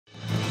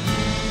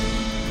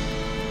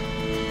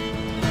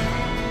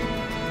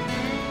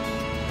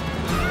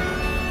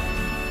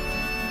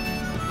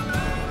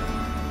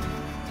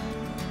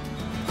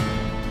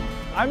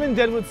I'm in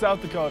Deadwood,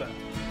 South Dakota.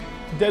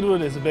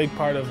 Deadwood is a big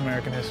part of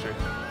American history.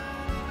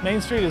 Main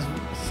Street is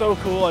so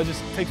cool, it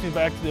just takes me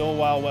back to the old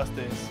Wild West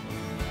days.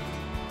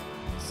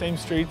 Same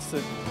streets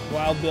that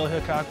Wild Bill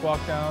Hickok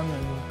walked down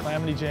and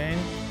Calamity Jane.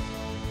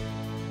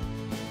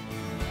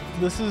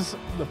 This is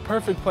the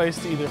perfect place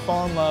to either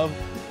fall in love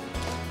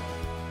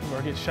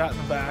or get shot in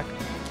the back.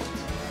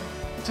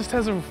 It just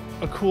has a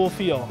cool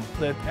feel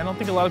that I don't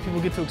think a lot of people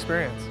get to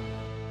experience.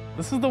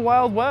 This is the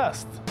Wild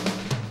West.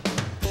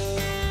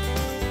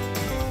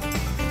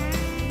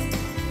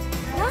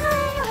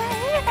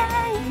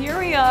 Here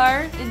we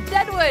are in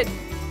Deadwood.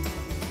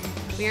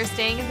 We are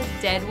staying at the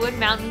Deadwood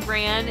Mountain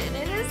Grand, and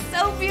it is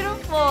so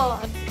beautiful.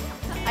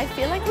 I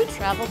feel like we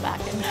travel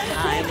back in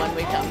time when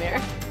we come here.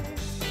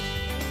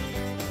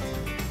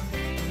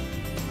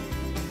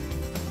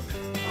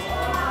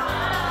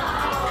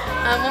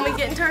 When we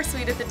get into our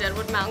suite at the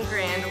Deadwood Mountain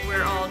Grand,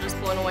 we're all just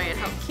blown away at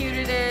how cute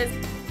it is.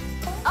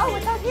 Oh,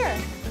 what's out here?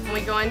 And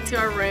we go into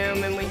our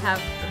room and we have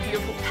a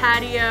beautiful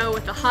patio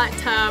with a hot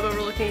tub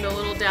overlooking the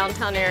little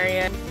downtown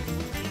area.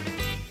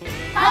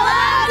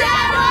 Hello,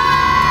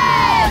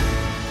 Deadwood!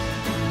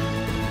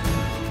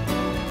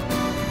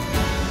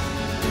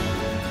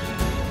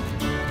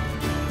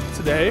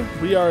 Today,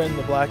 we are in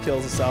the Black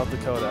Hills of South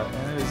Dakota,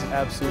 and it is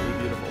absolutely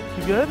beautiful.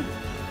 You good?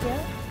 Yeah.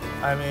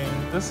 I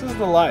mean, this is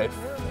the life.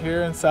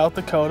 Here in South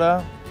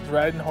Dakota,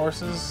 riding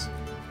horses,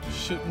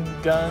 shooting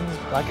guns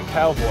like a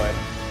cowboy.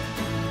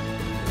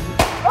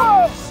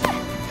 Oh!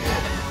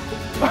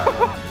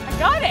 I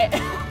got it!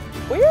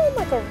 We're in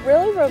like a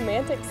really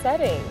romantic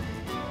setting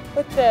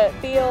with the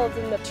fields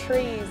and the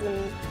trees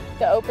and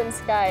the open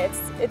sky.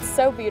 It's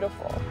so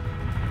beautiful.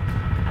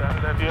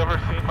 Have you ever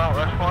seen Mount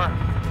Rushmore?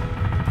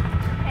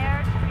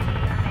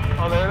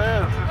 Oh, there it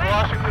is. It's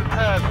Washington's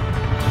head.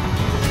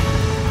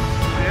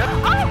 Yeah?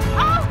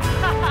 Oh!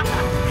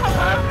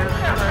 That is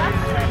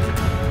crazy.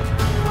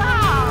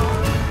 Wow!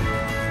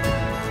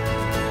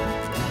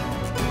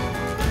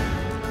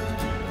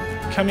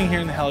 Coming here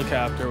in the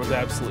helicopter was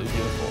absolutely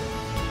beautiful.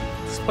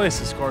 This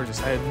place is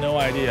gorgeous. I had no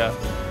idea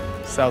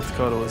South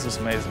Dakota was this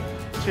amazing.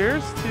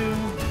 Cheers to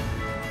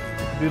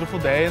a beautiful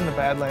day in the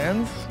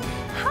Badlands.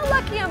 How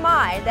lucky am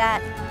I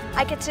that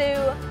I get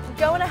to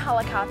go in a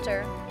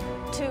helicopter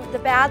to the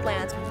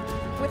Badlands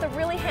with a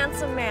really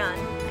handsome man,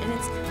 and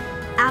it's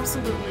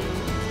absolutely beautiful.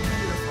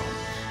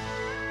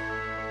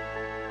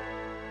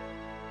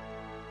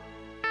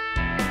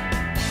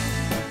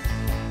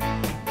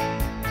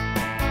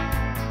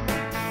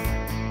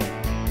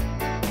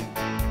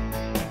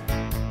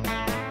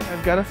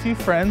 I've got a few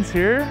friends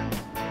here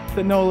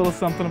that know a little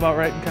something about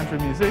writing country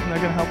music, and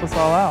they're gonna help us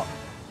all out.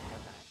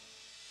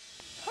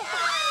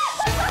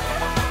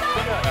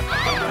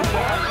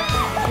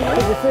 Good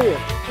to see you.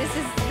 This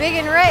is Big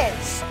and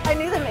Rich. I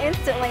knew them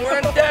instantly. We're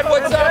in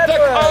Deadwood, South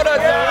Dakota.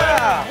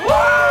 Yeah.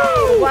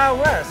 Woo! Wild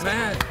West.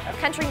 Man.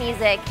 Country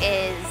music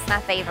is my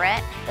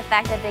favorite. The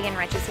fact that Big and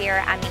Rich is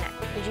here, I mean,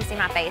 did you see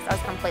my face? I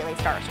was completely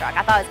starstruck.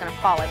 I thought I was gonna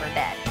fall over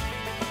dead.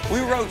 We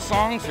wrote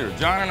songs here.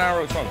 John and I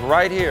wrote songs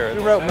right here.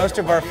 We wrote most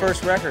of our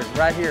first records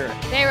right here.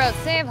 They wrote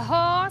Save a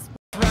Horse.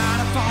 Ride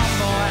a farm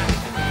boy.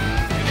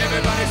 And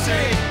everybody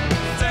say,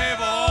 save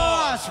a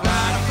horse,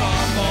 ride a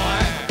farm boy.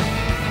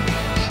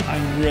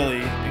 I'm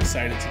really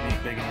excited to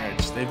meet Big and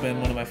Rich. They've been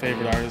one of my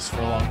favorite artists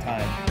for a long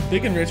time.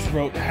 Big and Rich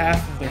wrote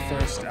half of their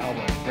first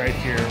album right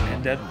here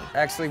in Deadwood.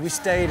 Actually, we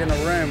stayed in a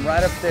room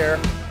right up there.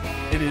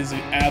 It is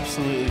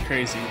absolutely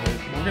crazy that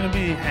we're going to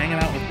be hanging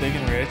out with Big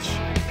and Rich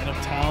in a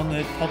town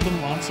that helped them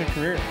launch their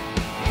career.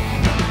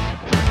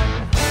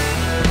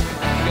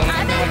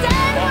 I'm in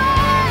Deadwood!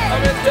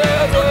 I'm in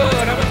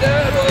Deadwood! I'm in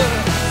Deadwood!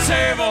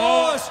 Save a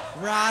horse,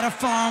 ride a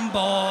farm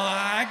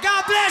boy.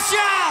 God bless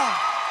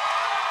y'all!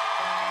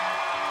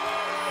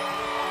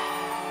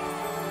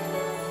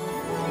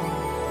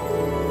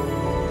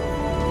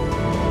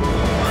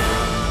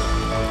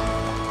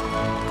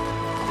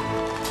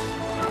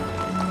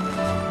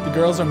 The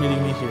girls are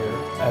meeting me here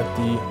at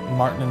the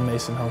Martin and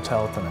Mason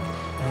Hotel tonight,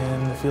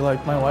 and I feel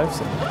like my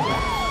wife's in it.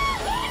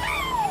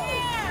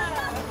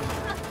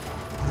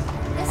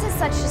 This is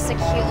such just a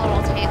cute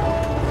little table.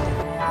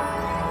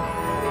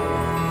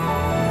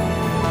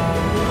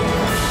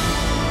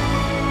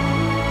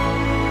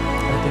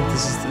 I think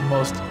this is the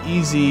most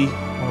easy,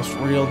 most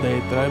real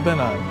date that I've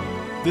been on.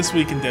 This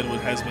week in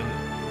Deadwood has been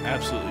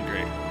absolutely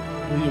great.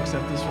 Will you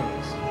accept this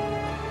rose?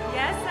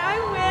 Yes, I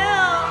will.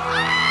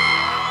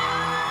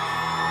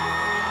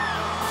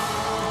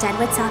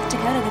 Deadwood, South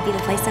Dakota would be the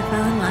place to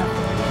fall in love.